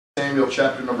Samuel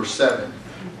chapter number 7.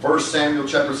 1 Samuel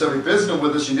chapter 7. If you're visiting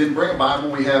with us, you didn't bring a Bible.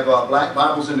 We have black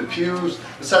Bibles in the pews.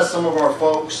 This has some of our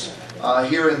folks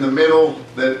here in the middle.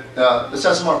 Look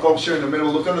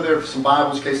under there for some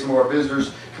Bibles in case some of our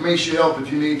visitors come in. You help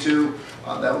if you need to.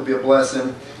 That would be a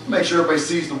blessing. Make sure everybody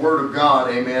sees the Word of God.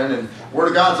 Amen. And the Word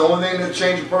of God's the only thing that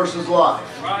changes a person's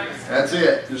life. Right. That's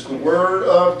it. Just the Word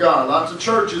of God. Lots of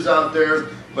churches out there,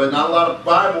 but not a lot of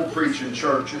Bible preaching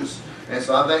churches. And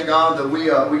so I thank God that we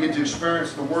get to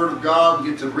experience the Word of God. We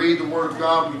get to read the Word of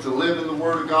God. We get to live in the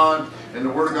Word of God. And the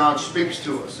Word of God speaks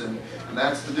to us. And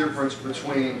that's the difference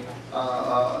between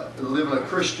living a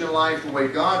Christian life the way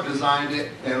God designed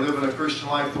it and living a Christian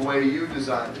life the way you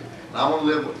designed it. And I want to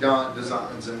live what God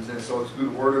designs. And so it's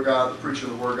through the Word of God, the preaching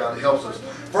of the Word of God that helps us.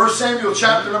 1 Samuel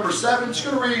chapter number 7. Just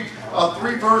going to read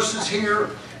 3 verses here.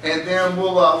 And then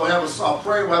I'll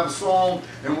pray, we'll have a song,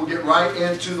 and we'll get right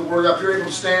into the Word. If you're able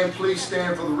to stand, please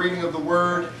stand for the reading of the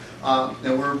Word.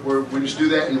 And we just do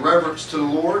that in reverence to the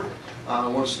Lord. I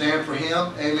want to stand for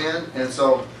Him. Amen. And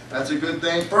so that's a good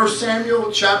thing. 1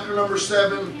 Samuel chapter number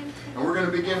 7. And we're going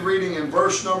to begin reading in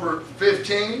verse number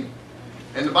 15.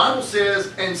 And the Bible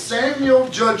says, "And Samuel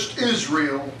judged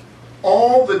Israel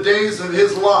all the days of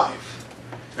his life.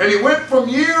 And he went from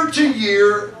year to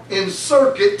year in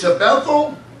circuit to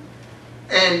Bethel,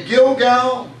 and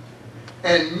Gilgal,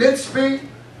 and Mizpeh,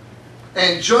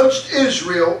 and judged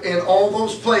Israel in all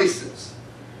those places.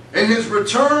 And his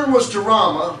return was to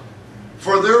Ramah,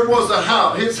 for there was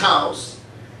his house,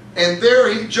 and there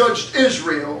he judged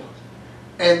Israel,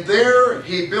 and there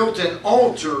he built an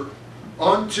altar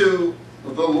unto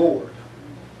the Lord."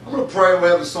 I'm going to pray. We'll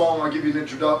have the song. I'll give you an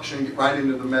introduction, get right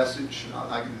into the message.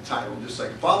 I'll give you the title in just a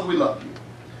second. Father, we love you.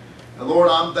 And Lord,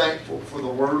 I'm thankful for the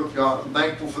Word of God. I'm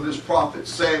thankful for this prophet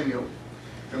Samuel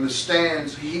and the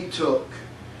stands he took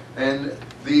and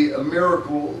the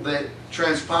miracle that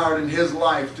transpired in his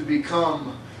life to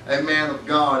become a man of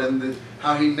God, and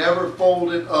how he never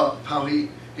folded up, how he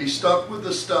stuck with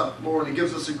the stuff, Lord. And he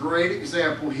gives us a great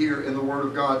example here in the Word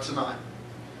of God tonight.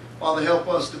 Father, help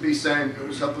us to be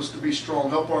Samuels. Help us to be strong.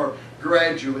 Help our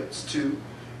graduates to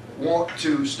want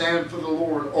to stand for the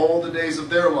Lord all the days of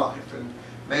their life. And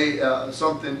may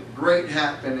something great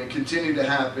happen and continue to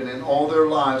happen in all their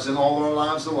lives and all our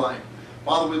lives alike.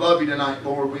 Father, we love you tonight,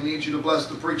 Lord. We need you to bless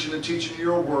the preaching and teaching of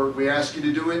your word. We ask you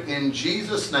to do it in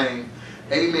Jesus' name.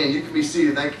 Amen. You can be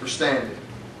seated. Thank you for standing.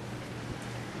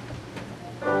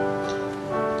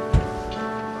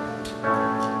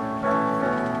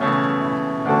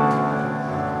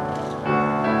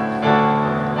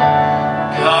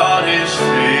 God is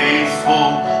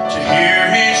faithful to hear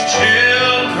his children.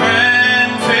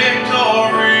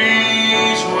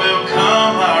 Victories will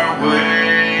come our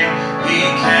way. He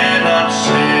cannot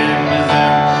send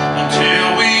them until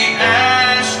we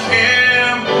ask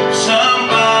him.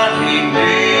 Somebody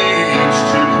needs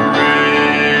to pray.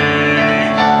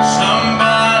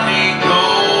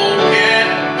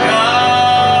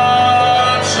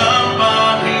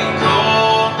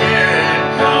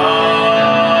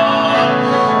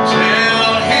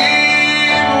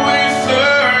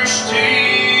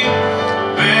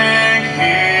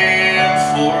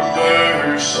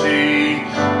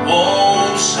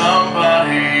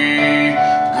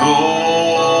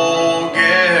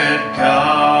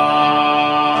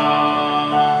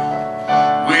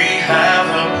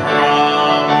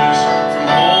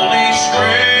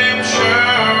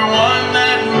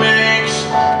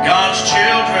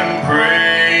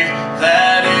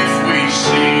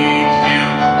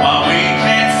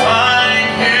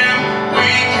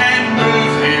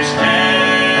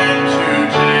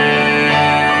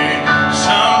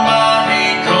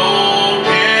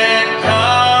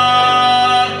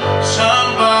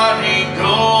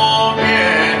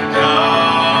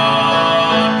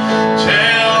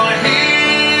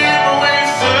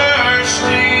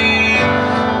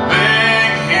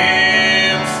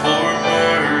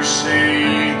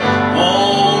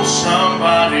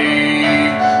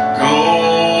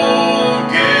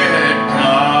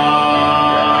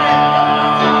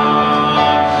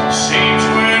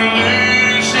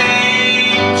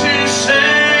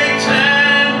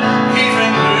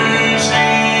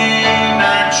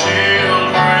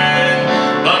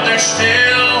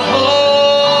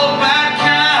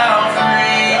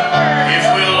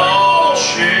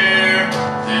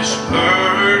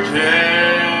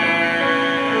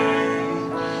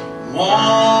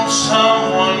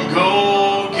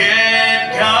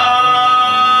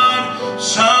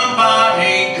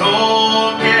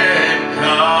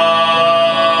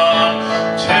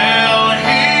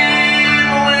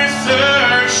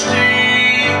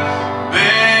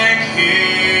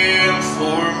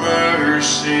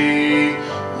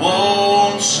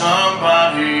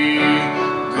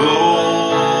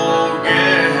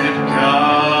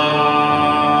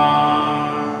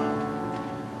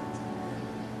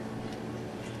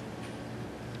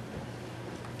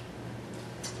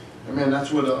 Amen.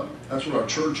 That's what our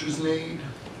churches need.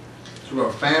 That's what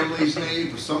our families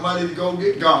need. For somebody to go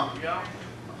get God. Yeah.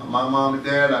 My mom and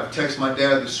dad, I've texted my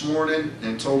dad this morning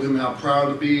and told him how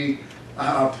proud to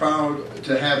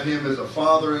have him as a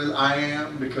father as I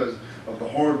am, because of the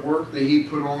hard work that he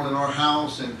put on in our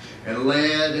house and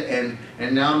led,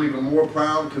 and now I'm even more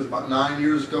proud because about 9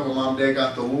 years ago my mom and dad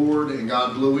got the Lord, and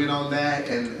God blew in on that,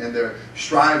 and they're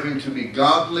striving to be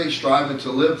godly, striving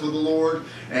to live for the Lord,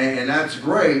 and that's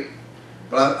great.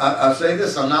 But I say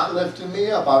this, I'm not lifting me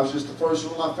up. I was just the first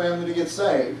one in my family to get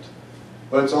saved.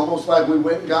 But it's almost like we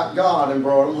went and got God and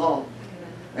brought him home.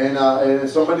 And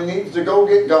somebody needs to go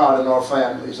get God in our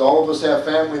families. All of us have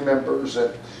family members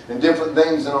and different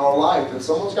things in our life, and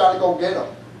someone's got to go get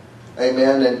them.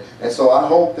 Amen. And so I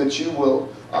hope that you will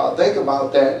think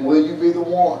about that. And will you be the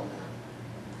one?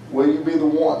 Will you be the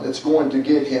one that's going to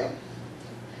get him?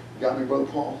 You got me, Brother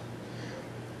Paul?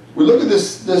 We look at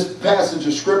this passage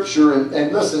of Scripture,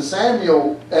 and listen,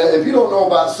 Samuel, if you don't know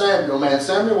about Samuel, man,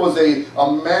 Samuel was a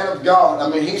man of God.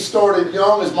 I mean, he started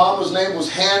young. His mama's name was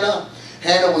Hannah.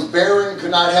 Hannah was barren,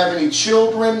 could not have any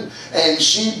children, and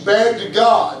she begged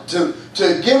God to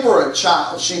give her a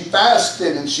child. She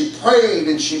fasted and she prayed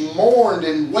and she mourned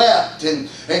and wept, and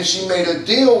she made a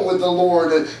deal with the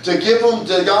Lord to give him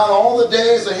to God all the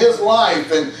days of his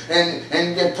life,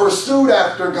 and pursued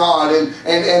after God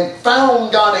and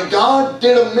found God, and God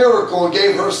did a miracle and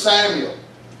gave her Samuel.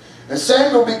 And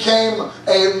Samuel became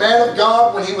a man of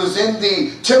God when he was in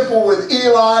the temple with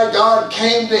Eli. God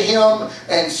came to him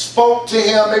and spoke to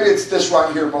him. Maybe it's this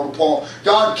right here, Brother Paul.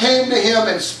 God came to him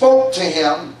and spoke to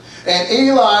him. And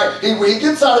Eli, when he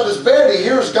gets out of his bed, he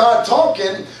hears God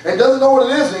talking and doesn't know what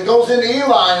it is. And he goes into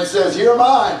Eli and says, "Here am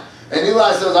I." And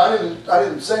Eli says, I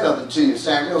didn't say nothing to you,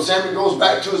 Samuel. Samuel goes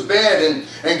back to his bed,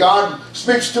 and God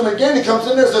speaks to him again. He comes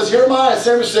in there and says, "Here am I." And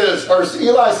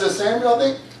Eli says, "Samuel,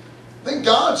 I think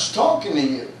God's talking to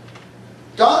you.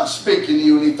 God's speaking to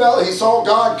you." And he saw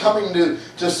God coming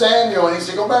to Samuel, and he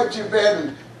said, "Go back to your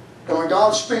bed, and when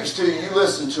God speaks to you, you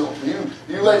listen to him.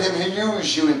 You let him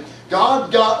use you." And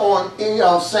God got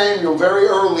on Samuel very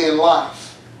early in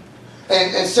life.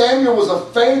 And Samuel was a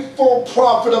faithful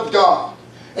prophet of God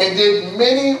and did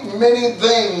many, many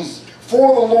things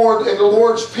for the Lord and the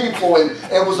Lord's people,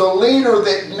 and was a leader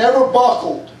that never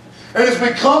buckled. And as we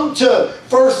come to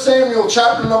 1 Samuel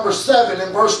chapter number 7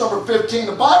 and verse number 15,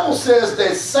 the Bible says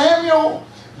that Samuel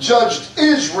judged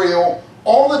Israel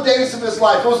all the days of his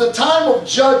life. It was a time of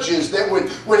judges that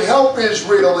would help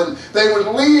Israel, and they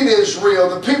would lead Israel,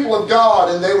 the people of God,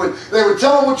 and they would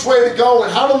tell them which way to go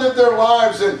and how to live their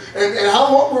lives, and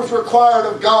what was required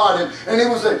of God. And he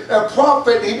was a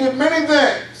prophet. He did many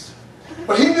things.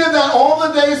 But he did that all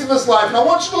the days of his life. And I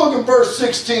want you to look in verse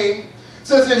 16. It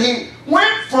says that he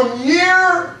went from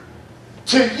year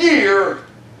to year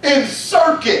in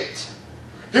circuit.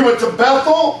 He went to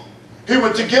Bethel, he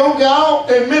went to Gilgal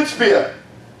and Mizpah,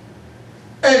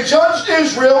 and judged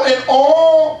Israel in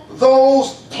all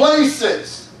those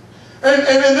places. And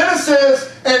then it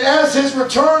says, and as his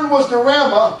return was to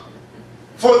Ramah,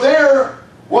 for there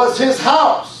was his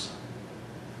house.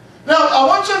 Now, I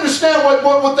want you to understand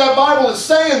what that Bible is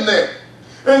saying there.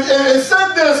 And it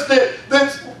said this,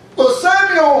 that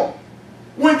Samuel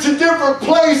went to different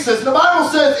places. And the Bible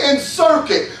says in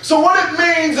circuit. So what it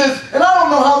means is, and I don't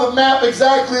know how the map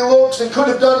exactly looks and could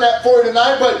have done that for you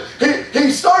tonight, but he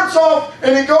starts off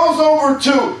and he goes over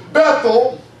to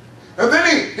Bethel, and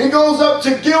then he goes up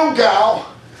to Gilgal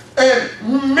and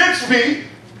Mizpah,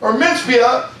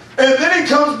 and then he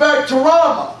comes back to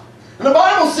Ramah. And the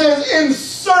Bible says in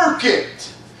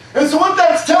circuit. And so what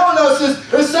that's telling us is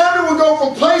that Samuel would go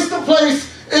from place to place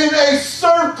in a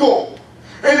circle.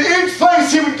 And each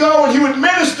place he would go and he would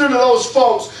minister to those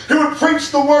folks. He would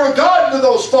preach the word of God to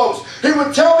those folks. He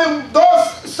would tell them,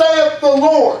 "Thus saith the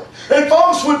Lord." And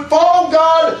folks would follow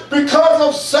God because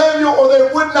of Samuel, or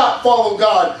they would not follow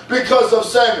God because of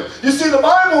Samuel. You see, the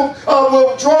Bible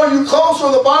will draw you closer,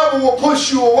 or the Bible will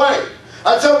push you away.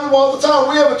 I tell people all the time,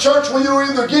 we have a church where you'll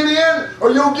either get in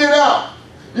or you'll get out.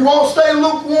 You won't stay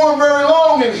lukewarm very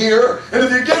long in here, and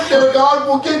if you get there, God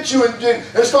will get you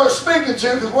and start speaking to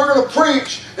you, because we're going to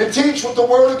preach and teach what the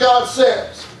Word of God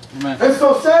says. Amen. And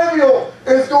so Samuel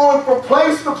is going from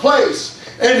place to place,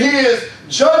 and he is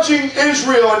judging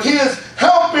Israel, and he is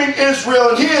helping Israel,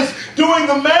 and he is doing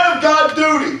the man of God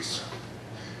duties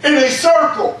in a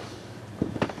circle.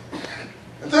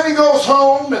 And then he goes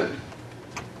home, and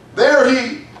there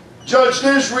he judged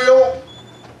Israel.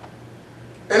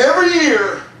 And every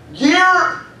year,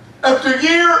 year after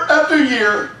year after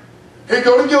year, he'd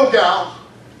go to Gilgal,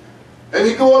 and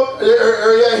he'd go up,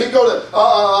 he'd go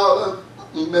to,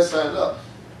 mess that up.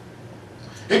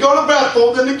 He'd go to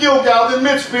Bethel, then to Gilgal, then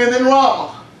Mitzpah, and then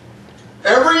Ramah.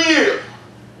 Every year.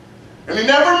 And he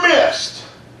never missed.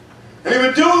 And he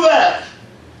would do that.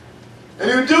 And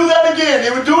he would do that again. He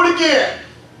would do it again.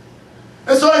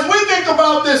 And so as we think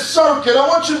about this circuit, I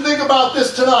want you to think about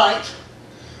this tonight.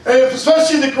 And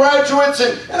especially the graduates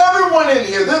and everyone in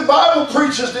here. This Bible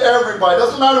preaches to everybody.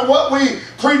 Doesn't matter what we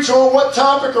preach on, what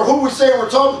topic, or who we say we're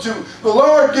talking to. The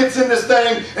Lord gets in this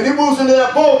thing and He moves into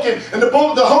that book. And the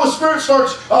Holy Spirit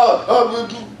starts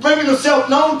making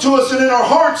Himself known to us. And in our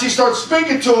hearts He starts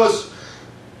speaking to us.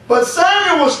 But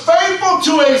Samuel was faithful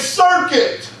to a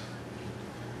circuit.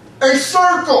 A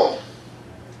circle.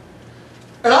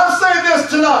 And I say this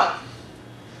tonight.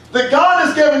 That God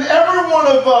has given every one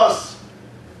of us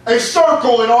a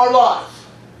circle in our life.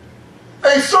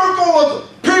 A circle of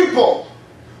people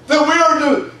that we are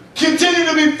to continue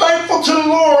to be faithful to the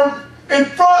Lord in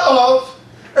front of.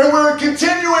 And we're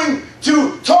continuing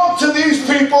to talk to these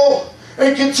people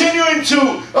and continuing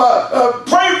to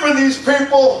pray for these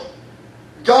people.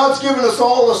 God's given us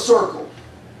all a circle.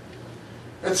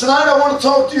 And tonight I want to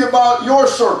talk to you about your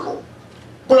circle.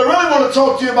 But I really want to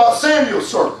talk to you about Samuel's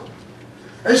circle.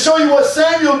 And show you what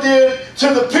Samuel did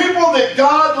to the people that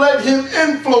God let him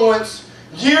influence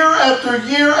year after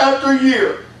year after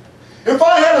year. If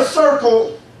I had a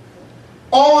circle,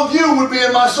 all of you would be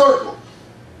in my circle.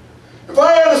 If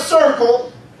I had a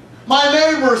circle, my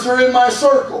neighbors are in my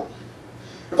circle.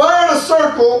 If I had a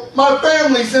circle, my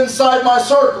family's inside my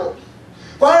circle.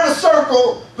 If I had a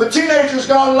circle, the teenagers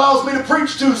God allows me to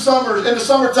preach to in the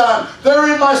summertime,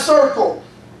 they're in my circle.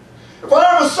 If I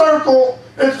have a circle,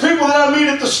 it's people that I meet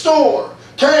at the store,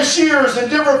 cashiers and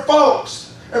different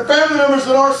folks, and family members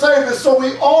that aren't saved. And so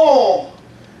we all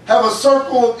have a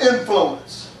circle of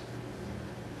influence.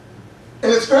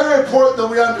 And it's very important that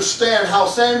we understand how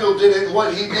Samuel did it and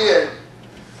what he did.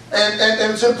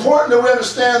 And it's important that we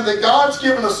understand that God's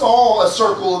given us all a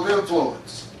circle of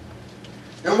influence.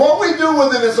 And what we do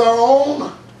with it is our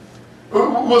own.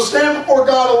 We'll stand before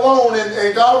God alone,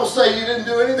 and God will say, you didn't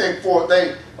do anything for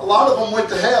it. A lot of them went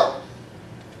to hell.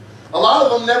 A lot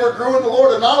of them never grew in the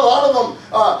Lord, and not a lot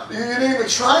of them, you didn't even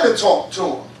try to talk to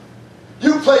them.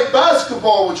 You played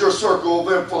basketball with your circle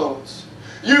of influence.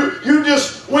 You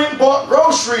just went and bought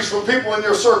groceries from people in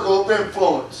your circle of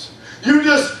influence. You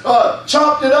just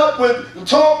chopped it up with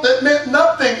talk that meant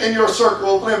nothing in your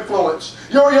circle of influence.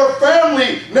 Your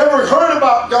family never heard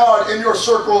about God in your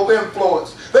circle of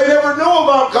influence. They never knew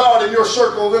about God in your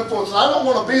circle of influence. And I don't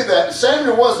want to be that.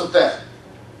 Samuel wasn't that.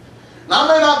 And I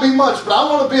may not be much, but I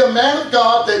want to be a man of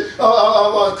God,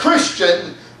 a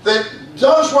Christian that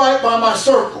does right by my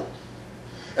circle.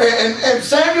 And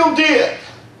Samuel did.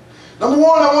 Number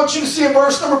one, I want you to see in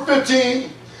verse number 15,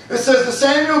 it says that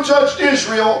Samuel judged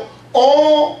Israel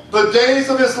all the days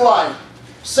of his life.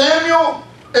 Samuel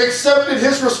accepted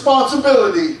his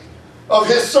responsibility of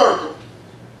his circle.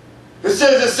 It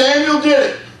says that Samuel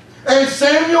did it. And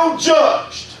Samuel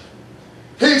judged.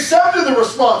 He accepted the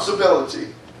responsibility.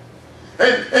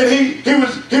 And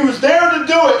he was there to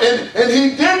do it. And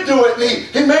he did do it. And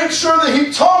he made sure that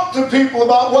he talked to people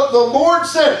about what the Lord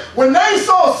said. When they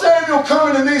saw Samuel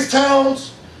coming in these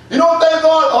towns, you know what they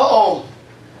thought? Uh-oh,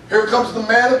 here comes the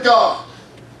man of God.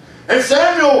 And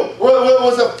Samuel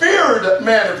was a feared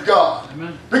man of God.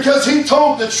 Amen. Because he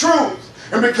told the truth.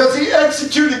 And because he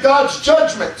executed God's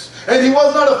judgments. And he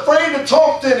was not afraid to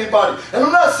talk to anybody. And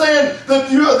I'm not saying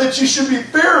that you should be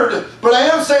feared. But I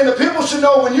am saying that people should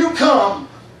know when you come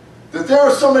that there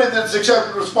is somebody that's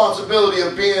accepted the responsibility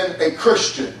of being a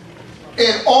Christian.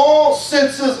 In all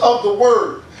senses of the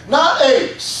word. Not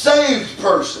a saved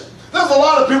person. There's a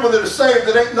lot of people that are saved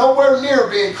that ain't nowhere near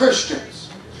being Christians.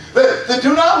 That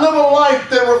do not live a life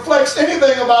that reflects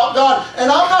anything about God. And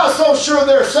I'm not so sure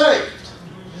they're saved.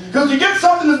 Because you get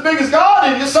something as big as God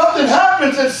and something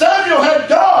happens, and Samuel had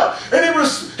God. And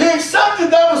he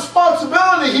accepted that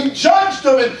responsibility. He judged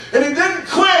them and he didn't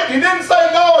quit. He didn't say,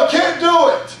 no, I can't do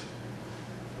it.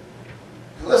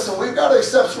 And listen, we've got to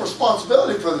accept some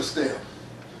responsibility for this deal.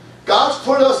 God's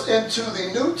put us into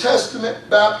the New Testament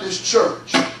Baptist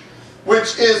Church,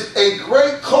 which is a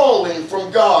great calling from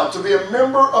God to be a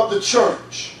member of the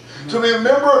church. To be a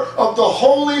member of the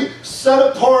holy,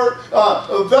 set-apart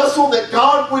vessel that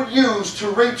God would use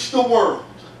to reach the world.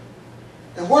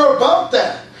 And we're about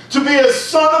that. To be a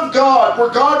son of God, where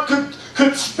God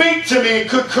could speak to me,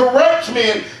 could correct me.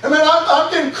 And I mean,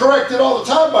 I'm getting corrected all the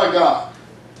time by God.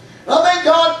 And I thank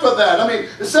God for that. I mean,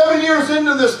 7 years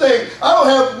into this thing, I don't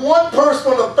have one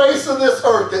person on the face of this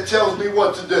earth that tells me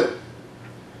what to do.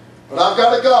 But I've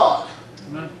got a God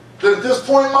that at this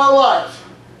point in my life,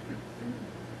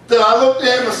 that I look to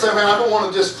Him and say, man, I don't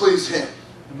want to displease Him.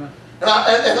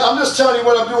 And I'm just telling you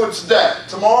what I'm doing today.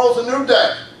 Tomorrow's a new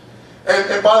day.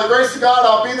 And by the grace of God,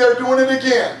 I'll be there doing it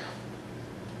again.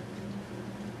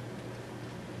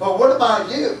 But what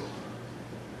about you?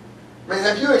 I mean,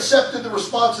 have you accepted the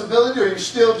responsibility, or are you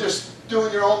still just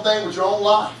doing your own thing with your own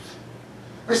life?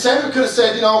 I mean, Samuel could have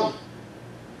said, you know,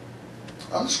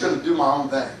 I'm just going to do my own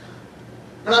thing.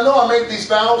 And I know I made these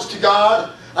vows to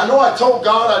God. I know I told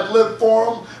God I'd live for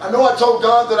Him. I know I told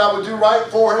God that I would do right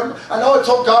for Him. I know I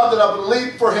told God that I would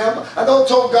lead for Him. I know I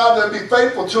told God that I'd be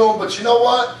faithful to Him. But you know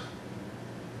what?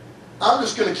 I'm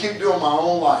just going to keep doing my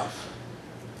own life.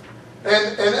 And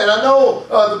I know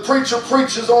the preacher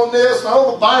preaches on this, and I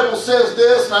know the Bible says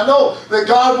this, and I know that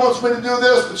God wants me to do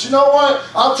this, but you know what?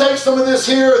 I'll take some of this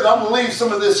here, and I'm going to leave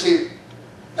some of this here.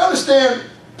 You understand,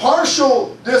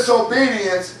 partial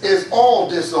disobedience is all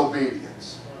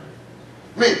disobedience.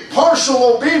 I mean,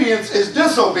 partial obedience is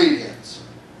disobedience.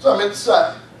 So I meant to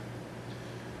say.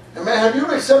 And man, have you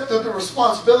accepted the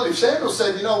responsibility? Samuel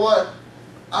said, you know what?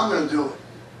 I'm going to do it.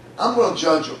 I'm going to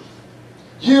judge them.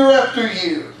 Year after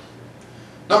year.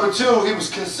 Number two, he was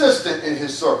consistent in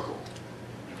his circle.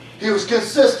 He was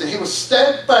consistent. He was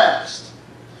steadfast.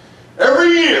 Every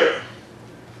year,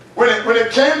 when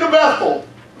it came to Bethel,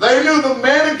 they knew the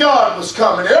man of God was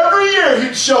coming. Every year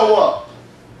he'd show up.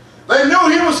 They knew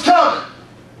he was coming.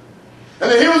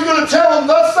 And that he was going to tell them,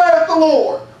 thus saith the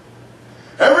Lord.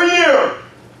 Every year,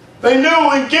 they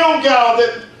knew in Gilgal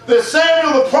that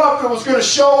Samuel the prophet was going to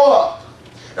show up.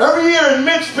 Every year in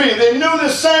Mitzpeh, they knew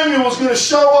that Samuel was going to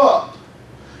show up.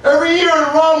 Every year in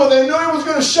Ramah, they knew he was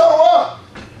going to show up.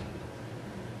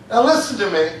 Now listen to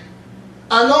me.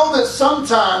 I know that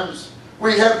sometimes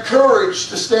we have courage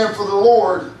to stand for the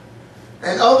Lord,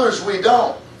 and others we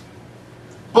don't.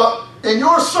 But in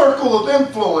your circle of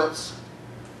influence,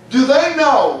 do they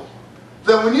know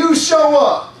that when you show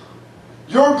up,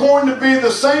 you're going to be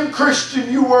the same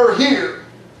Christian you were here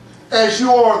as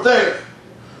you are there?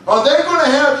 Are they going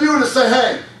to have you to say,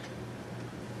 hey,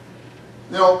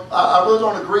 you know, I really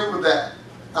don't agree with that.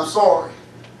 I'm sorry.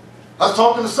 I was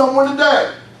talking to someone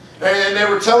today, and they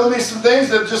were telling me some things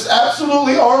that just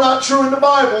absolutely are not true in the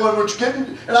Bible, and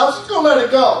and I was just going to let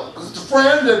it go. Because it's a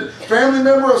friend and family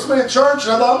member of somebody in church,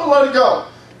 and I thought, I'm going to let it go.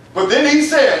 But then he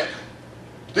said,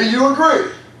 do you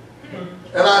agree?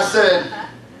 And I said,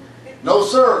 no,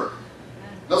 sir.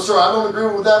 No, sir, I don't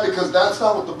agree with that because that's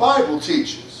not what the Bible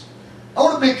teaches. I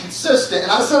want to be consistent,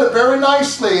 and I said it very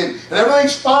nicely, and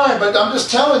everything's fine, but I'm just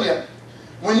telling you,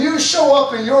 when you show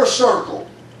up in your circle,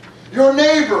 your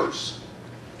neighbors,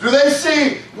 do they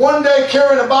see one day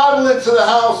carrying a Bible into the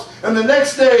house, and the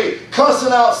next day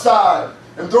cussing outside,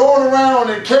 and throwing around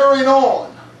and carrying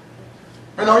on?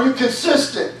 And are you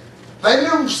consistent? They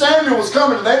knew Samuel was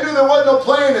coming. They knew there wasn't no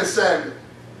playing in Samuel.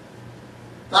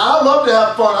 Now, I love to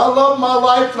have fun. I love my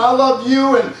life, and I love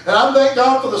you, and I thank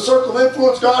God for the circle of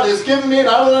influence God has given me, and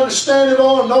I don't understand it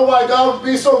all and know why God would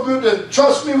be so good to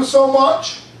trust me with so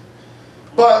much.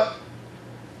 But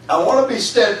I want to be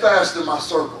steadfast in my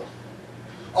circle.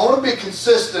 I want to be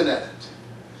consistent in it.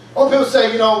 I want people to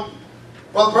say, you know,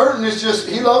 Brother Burton is just,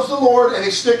 he loves the Lord, and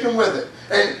he's sticking with it.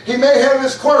 And he may have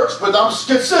his quirks, but I'm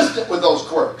consistent with those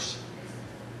quirks.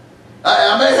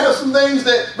 I may have some things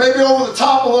that may be over the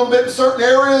top a little bit in certain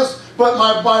areas, but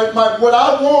what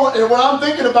I want and what I'm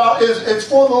thinking about is it's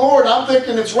for the Lord. I'm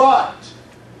thinking it's right.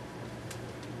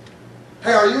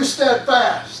 Hey, are you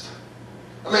steadfast?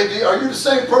 I mean, are you the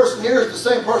same person here as the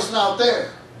same person out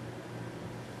there?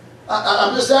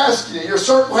 I'm just asking you. Your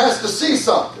circle has to see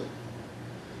something.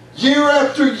 Year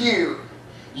after year,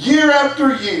 year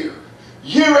after year,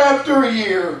 year after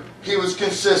year, he was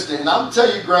consistent. And I'm going to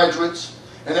tell you, graduates,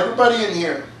 and everybody in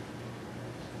here,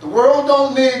 the world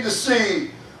don't need to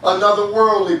see another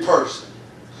worldly person.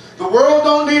 The world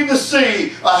don't need to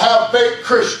see a half-baked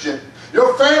Christian.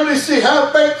 Your family see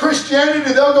half-baked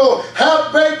Christianity, they'll go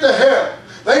half-baked to hell.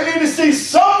 They need to see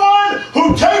someone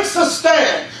who takes a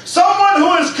stand. Someone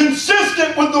who is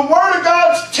consistent with the Word of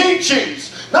God's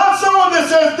teachings. Not someone that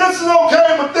says, this is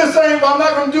okay, but this ain't, I'm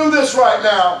not going to do this right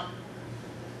now.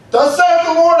 Thus saith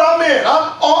the Lord, I'm in.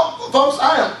 Folks,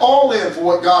 I am all in for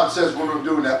what God says we're going to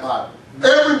do in that Bible.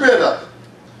 Every bit of it.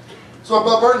 So,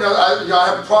 Brother Burton, I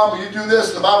have a problem. You do this,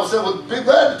 and the Bible said, well, be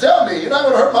glad to tell me. You're not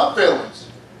going to hurt my feelings.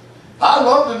 I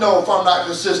love to know if I'm not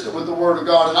consistent with the Word of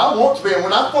God, and I want to be. And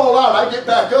when I fall out, I get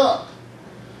back up.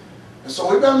 And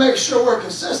so we better make sure we're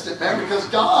consistent, man, because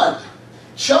God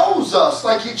chose us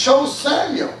like He chose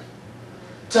Samuel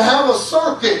to have a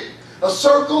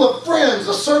circle of friends,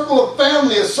 a circle of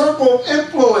family, a circle of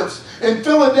influence in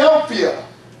Philadelphia.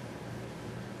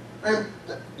 And,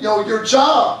 you know, your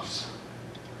jobs.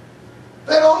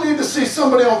 They don't need to see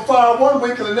somebody on fire one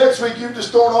week and the next week you've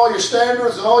just thrown all your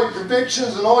standards and all your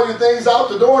convictions and all your things out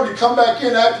the door and you come back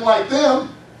in acting like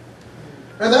them.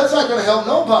 And that's not going to help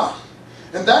nobody.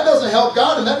 And that doesn't help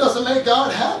God, and that doesn't make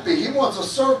God happy. He wants a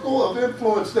circle of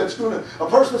influence a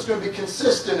person that's going to be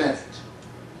consistent in it.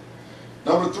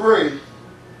 Number 3,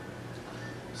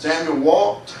 Samuel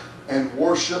walked and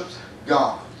worshiped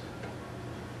God.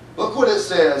 Look what it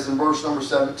says in verse number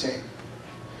 17.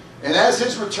 And as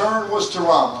his return was to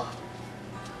Ramah,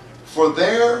 for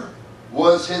there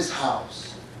was his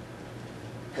house,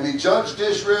 and he judged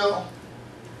Israel,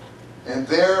 and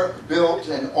there built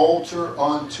an altar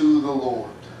unto the Lord.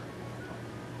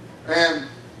 And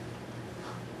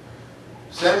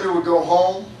Samuel would go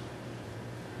home.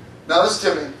 Now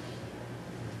listen to me.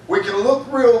 We can look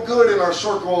real good in our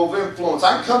circle of influence.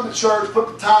 I can come to church,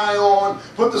 put the tie on,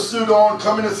 put the suit on,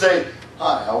 come in and say,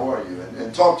 hi, how are you?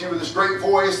 And talk to you with this great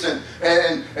voice and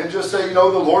just say, you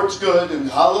know, the Lord's good and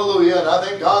hallelujah. And I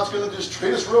think God's going to just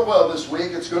treat us real well this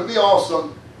week. It's going to be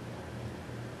awesome.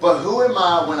 But who am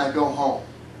I when I go home?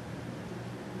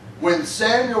 When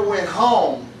Samuel went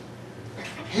home,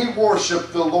 he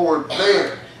worshiped the Lord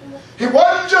there. He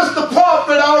wasn't just the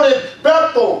prophet out at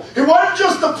Bethel. He wasn't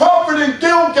just the prophet in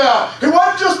Gilgal. He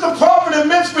wasn't just the prophet in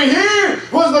Mizpah.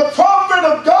 He was the prophet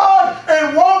of God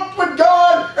and walked with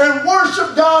God and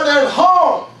worshiped God at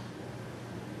home.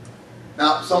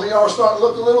 Now, some of y'all are starting to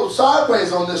look a little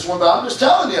sideways on this one, but I'm just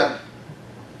telling you.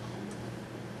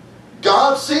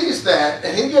 God sees that,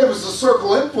 and He gave us a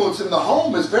circle of influence in the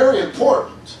home is very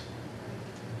important.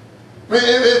 I mean,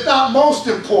 it's not most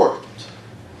important.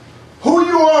 Who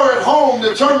you are at home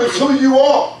determines who you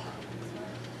are.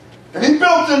 And he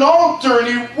built an altar and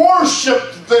he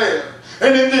worshipped there.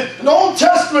 And in the Old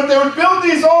Testament, they would build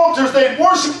these altars. They'd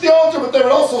worship the altar, but they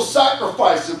would also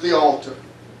sacrifice at the altar.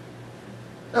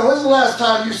 Now, when's the last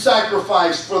time you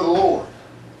sacrificed for the Lord?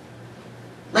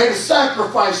 Made a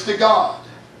sacrifice to God.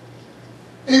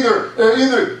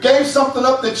 Either gave something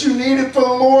up that you needed for the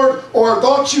Lord, or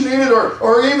thought you needed,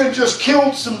 or even just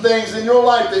killed some things in your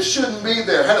life that shouldn't be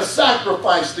there. Had a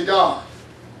sacrifice to God.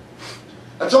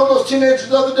 I told those teenagers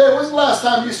the other day, when's the last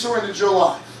time you surrendered your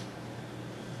life?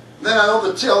 Then I know all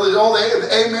the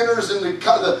ameners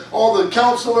and all the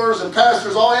counselors and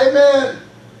pastors, all amen.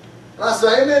 And I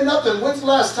say, amen, nothing. When's the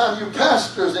last time you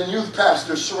pastors and youth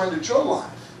pastors surrendered your life?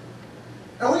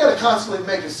 And we got to constantly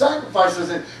make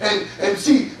sacrifices. And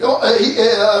see,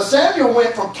 Samuel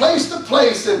went from place to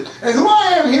place. And who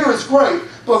I am here is great.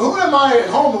 But who am I at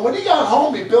home? And when he got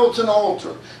home, he built an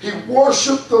altar. He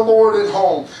worshiped the Lord at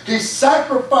home. He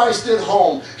sacrificed at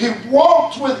home. He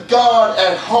walked with God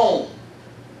at home.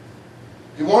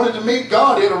 He wanted to meet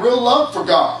God. He had a real love for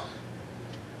God.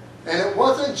 And it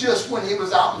wasn't just when he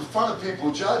was out in front of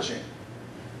people judging.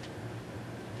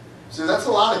 See, that's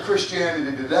a lot of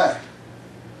Christianity today.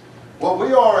 What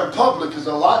we are in public is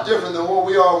a lot different than what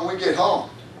we are when we get home.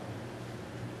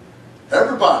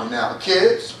 Everybody now,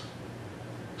 kids,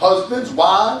 husbands,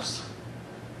 wives.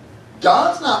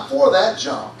 God's not for that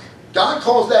junk. God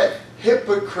calls that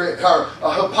hypocrite or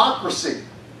a hypocrisy.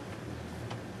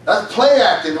 That's play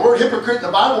acting. The word hypocrite in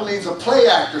the Bible means a play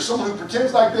actor, someone who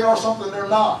pretends like they are something they're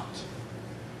not.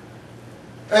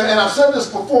 And I've said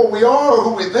this before, we are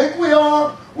who we think we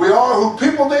are who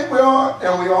people think we are,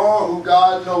 and we are who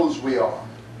God knows we are.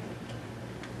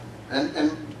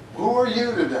 And who are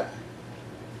you today?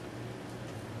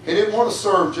 He didn't want to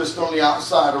serve just on the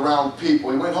outside around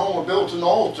people. He went home and built an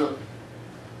altar.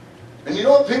 And you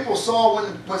know what people saw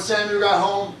when Samuel got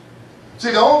home?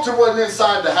 See, the altar wasn't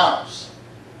inside the house.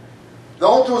 The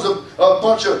altar was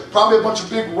probably a bunch of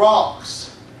big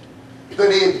rocks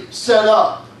that he had set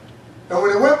up. And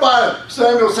when they went by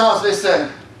Samuel's house, they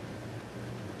said,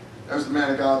 there's the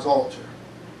man of God's altar.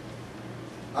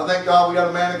 I thank God we got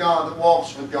a man of God that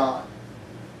walks with God.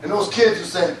 And those kids are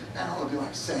saying, man, I want to be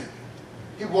like Samuel.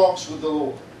 He walks with the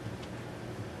Lord.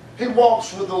 He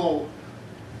walks with the Lord.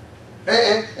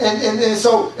 And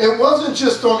so it wasn't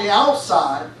just on the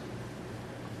outside.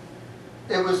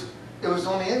 It was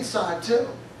on the inside too.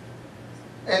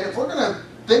 And if we're going to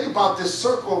think about this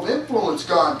circle of influence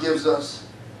God gives us,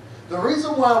 the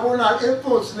reason why we're not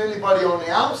influencing anybody on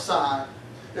the outside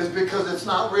is because it's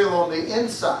not real on the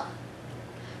inside.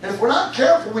 And if we're not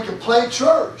careful, we can play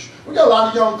church. We got a lot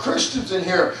of young Christians in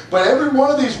here, but every one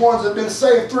of these ones that have been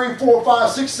saved 3, 4, 5,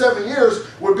 6, 7 years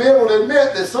would be able to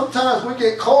admit that sometimes we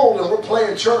get cold and we're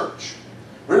playing church.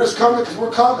 We're just coming because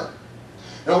we're coming.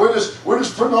 And we're just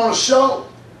putting on a show.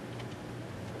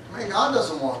 I mean, God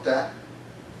doesn't want that.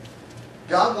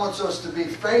 God wants us to be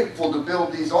faithful to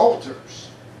build these altars.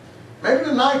 Maybe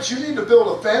tonight you need to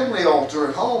build a family altar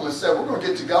at home and say, we're going to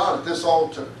get to God at this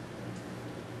altar.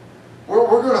 We're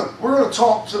going to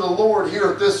talk to the Lord here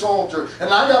at this altar. And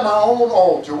I got my own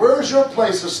altar. Where is your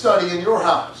place of study in your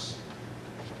house?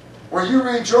 Where you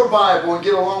read your Bible and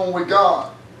get along with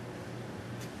God.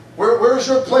 Where's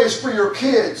your place for your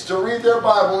kids to read their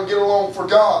Bible and get along for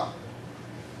God?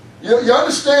 You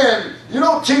understand, you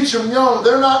don't teach them young.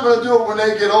 They're not going to do it when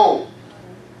they get old.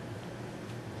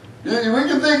 We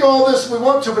can think all this we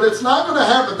want to, but it's not going to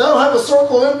happen. They'll have a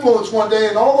circle of influence one day,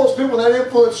 and all those people in that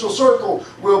influential circle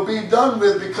will be done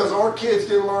with because our kids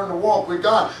didn't learn to walk with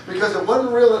God. Because it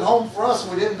wasn't real at home for us,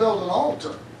 and we didn't build an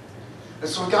altar. And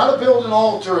so we've got to build an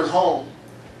altar at home.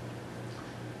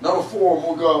 Number 4, and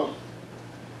we'll go.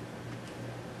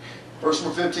 Verse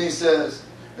number 15 says,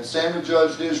 and Samuel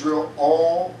judged Israel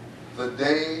all the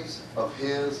days of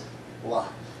his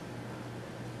life.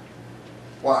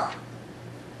 Wow.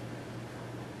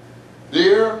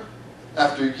 Year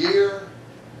after year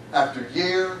after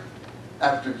year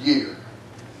after year,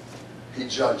 he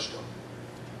judged them.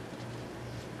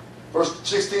 Verse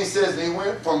 16 says, and he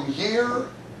went from year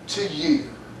to year,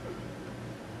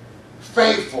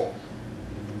 faithful,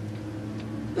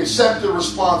 accepted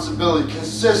responsibility,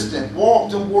 consistent,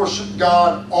 walked and worshiped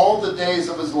God all the days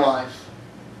of his life.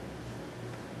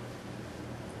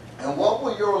 And what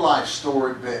will your life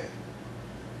story be?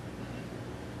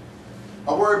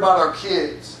 I worry about our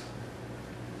kids.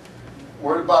 I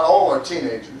worry about all our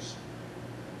teenagers.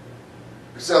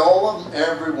 Except all of them,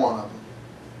 every one of them.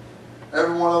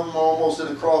 Every one of them almost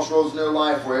at a crossroads in their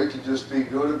life where it can just be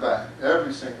good or bad.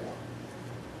 Every single one.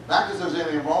 Not because there's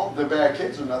anything wrong, they're bad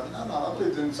kids or nothing. No, I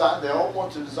believe inside they all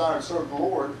want to desire and serve the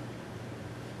Lord.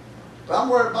 But I'm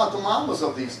worried about the mamas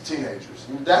of these teenagers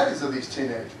and the daddies of these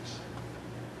teenagers.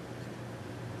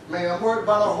 Man, I'm worried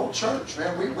about our whole church,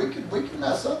 man. We can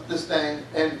mess up this thing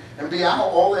and be out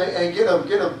all day and get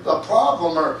a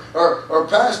problem or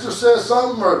pastor says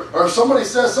something or somebody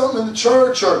says something in the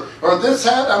church or this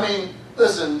happened. I mean,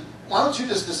 listen, why don't you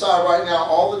just decide right now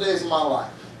all the days of my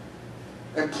life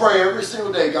and pray every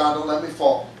single day, God, don't let me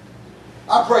fall.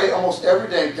 I pray almost every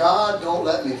day, God, don't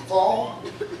let me fall.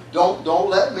 Don't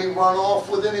let me run off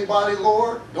with anybody,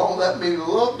 Lord. Don't let me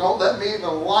look. Don't let me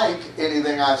even like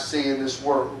anything I see in this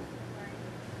world.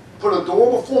 Put a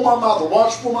door before my mouth, a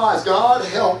watch before my eyes. God,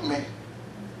 help me.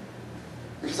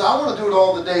 Because I want to do it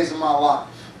all the days of my life.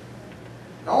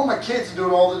 I want my kids to do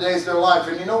it all the days of their life.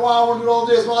 And you know why I want to do it all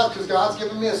the days of my life? Because God's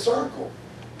given me a circle.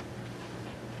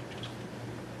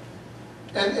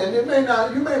 And you may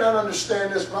not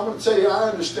understand this, but I'm going to tell you, I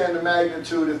understand the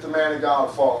magnitude if the man of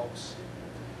God falls.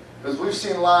 Because we've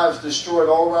seen lives destroyed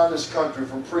all around this country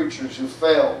from preachers who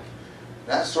failed.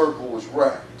 That circle was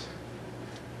wrecked.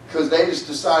 Because they just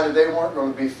decided they weren't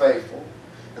going to be faithful.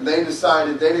 And they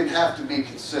decided they didn't have to be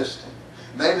consistent.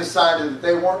 And they decided that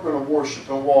they weren't going to worship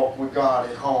and walk with God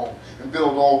at home and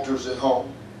build altars at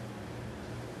home.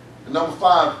 And number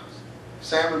 5,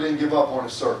 Samuel didn't give up on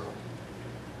his circle.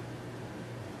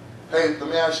 Hey, let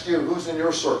me ask you, who's in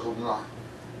your circle tonight?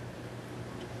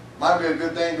 Might be a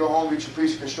good thing to go home, get your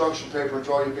piece of construction paper and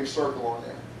draw you a big circle on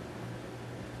there.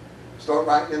 Start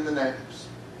writing in the names.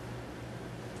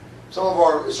 Some of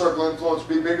our circle influence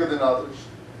will be bigger than others.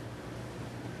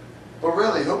 But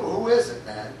really, who is it,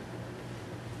 man?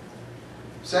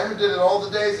 Samuel did it all the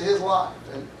days of his life.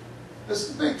 And this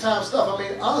is big time stuff. I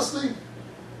mean, honestly,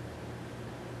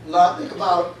 I think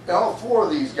about all 4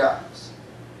 of these guys.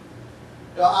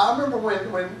 You know, I remember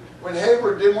when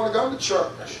Hayward didn't want to go to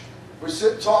church. We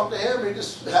sit and talk to him, he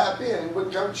just happy and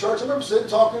wouldn't come to church. I remember sitting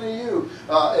talking to you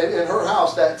in her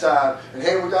house that time. And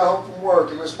Hayward got home from work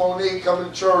and Miss Monique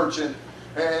coming to church and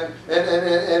I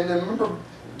remember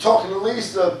talking to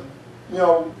Lisa, you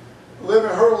know,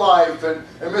 living her life and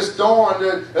Miss Dawn,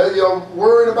 you know,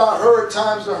 worrying about her at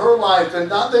times in her life and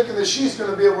not thinking that she's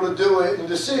going to be able to do it and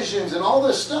decisions and all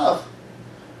this stuff.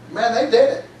 Man, they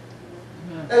did it.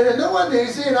 And it wasn't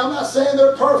easy, and I'm not saying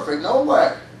they're perfect. No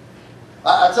way.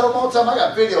 I tell them all the time, I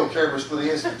got video cameras for the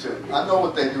Institute. I know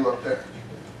what they do up there.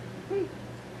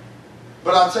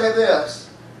 But I'll tell you this.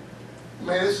 I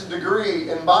mean, it's a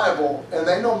degree in Bible, and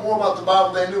they know more about the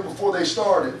Bible than they knew before they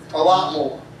started. A lot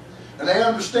more. And they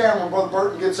understand when Brother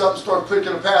Burton gets up and starts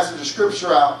picking a passage of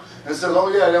Scripture out and says, oh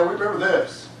yeah, we remember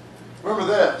this. Remember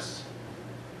this.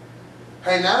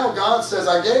 Hey, now God says,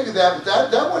 I gave you that,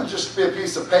 but that wouldn't just be a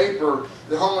piece of paper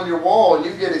that hung on your wall and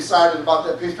you get excited about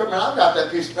that piece of paper. Man, I've got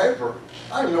that piece of paper.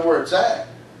 I don't even know where it's at.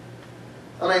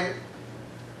 I mean,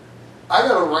 I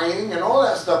got a ring and all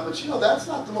that stuff, but you know, that's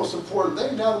not the most important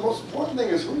thing. Now, the most important thing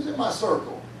is who's in my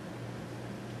circle.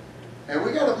 And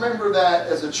we got to remember that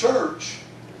as a church,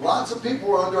 Lots of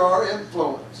people are under our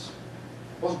influence.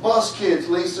 Those bus kids,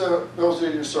 Lisa, those are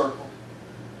in your circle.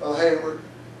 Hayward,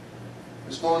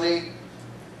 Miss Monique,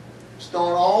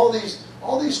 Stone, all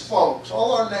these folks,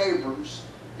 all our neighbors,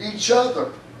 each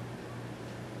other.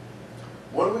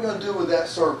 What are we going to do with that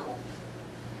circle?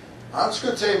 I'm just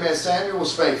going to tell you, man, Samuel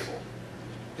was faithful.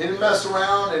 He didn't mess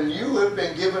around, and you have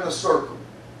been given a circle.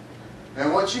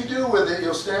 And what you do with it,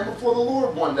 you'll stand before the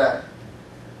Lord one day.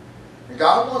 And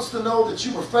God wants to know that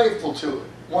you were faithful to it.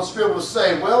 He wants to be able to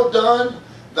say, well done,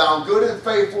 thou good and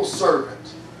faithful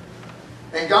servant.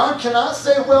 And God cannot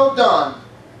say well done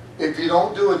if you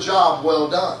don't do a job well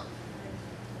done.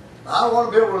 I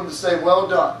want to be able to say well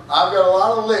done. I've got a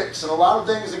lot of licks and a lot of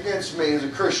things against me as a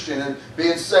Christian and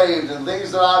being saved and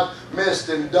things that I've missed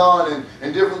and done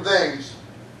and different things.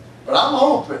 But I'm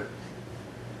hoping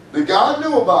that God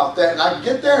knew about that, and I can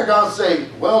get there and God say,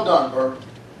 well done, Burton.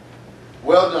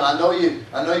 Well done. I know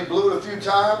you blew it a few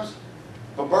times,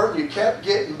 but Burton, you kept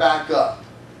getting back up.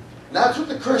 And that's what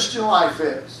the Christian life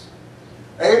is.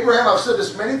 Abraham, I've said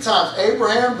this many times,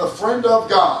 Abraham, the friend of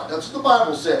God. That's what the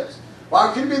Bible says.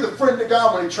 Why could he be the friend of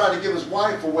God when he tried to give his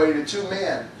wife away to two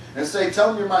men and say, tell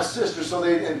them you're my sister so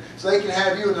they can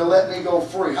have you and they'll let me go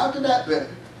free? How could that be?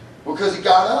 Because he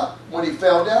got up when he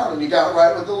fell down and he got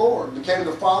right with the Lord. Became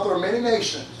the father of many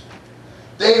nations.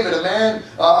 David, a man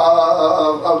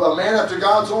after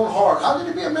God's own heart. How could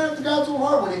he be a man after God's own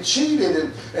heart when he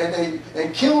cheated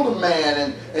and killed a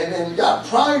man and got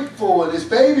prideful and his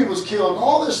baby was killed and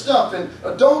all this stuff and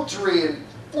adultery and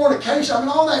fornication? I mean,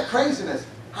 all that craziness.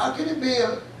 How can he be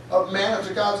a man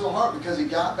after God's own heart? Because he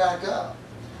got back up.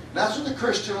 And that's what the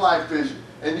Christian life is.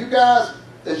 And you guys,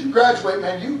 as you graduate,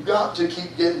 man, you've got to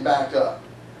keep getting back up.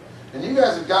 And you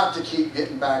guys have got to keep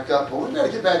getting back up. But we've got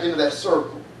to get back into that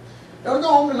circle. You ought to go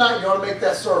home tonight and you ought to make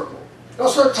that circle. You ought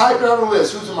to start typing out a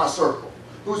list. Who's in my circle?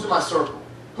 Who's in my circle?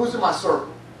 Who's in my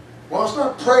circle? We ought to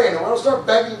start praying and we ought to start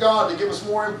begging God to give us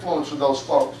more influence with those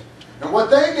folks. And what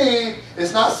they need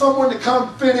is not someone to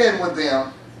come fit in with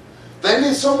them. They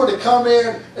need someone to come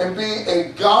in and be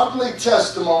a godly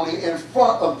testimony in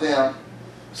front of them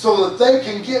so that they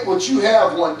can get what you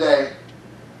have one day.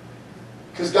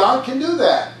 Because God can do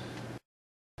that.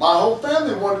 My whole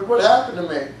family wondered what happened to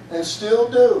me and still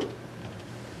do.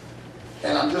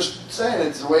 And I'm just saying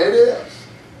it's the way it is.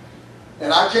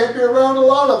 And I can't be around a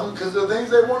lot of them because of the things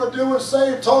they want to do and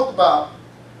say and talk about.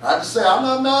 I just say, I'm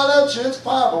not mad at you, it's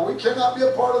fine, but we cannot be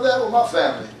a part of that with my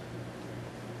family.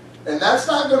 And that's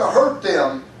not going to hurt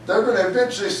them. They're going to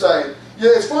eventually say,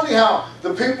 yeah, it's funny how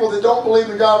the people that don't believe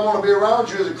in God want to be around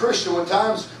you as a Christian. When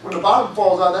the bottom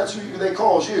falls out, that's who they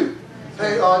call you.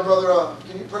 Hey, brother,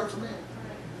 can you pray for me?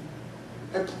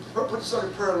 Hey, put this on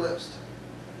your prayer list.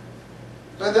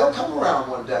 Man, they'll come around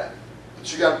one day.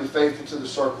 But you got to be faithful to the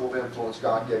circle of influence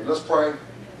God gave. Let's pray.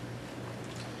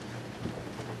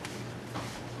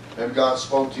 Maybe God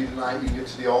spoke to you tonight. You can get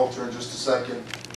to the altar in just a second.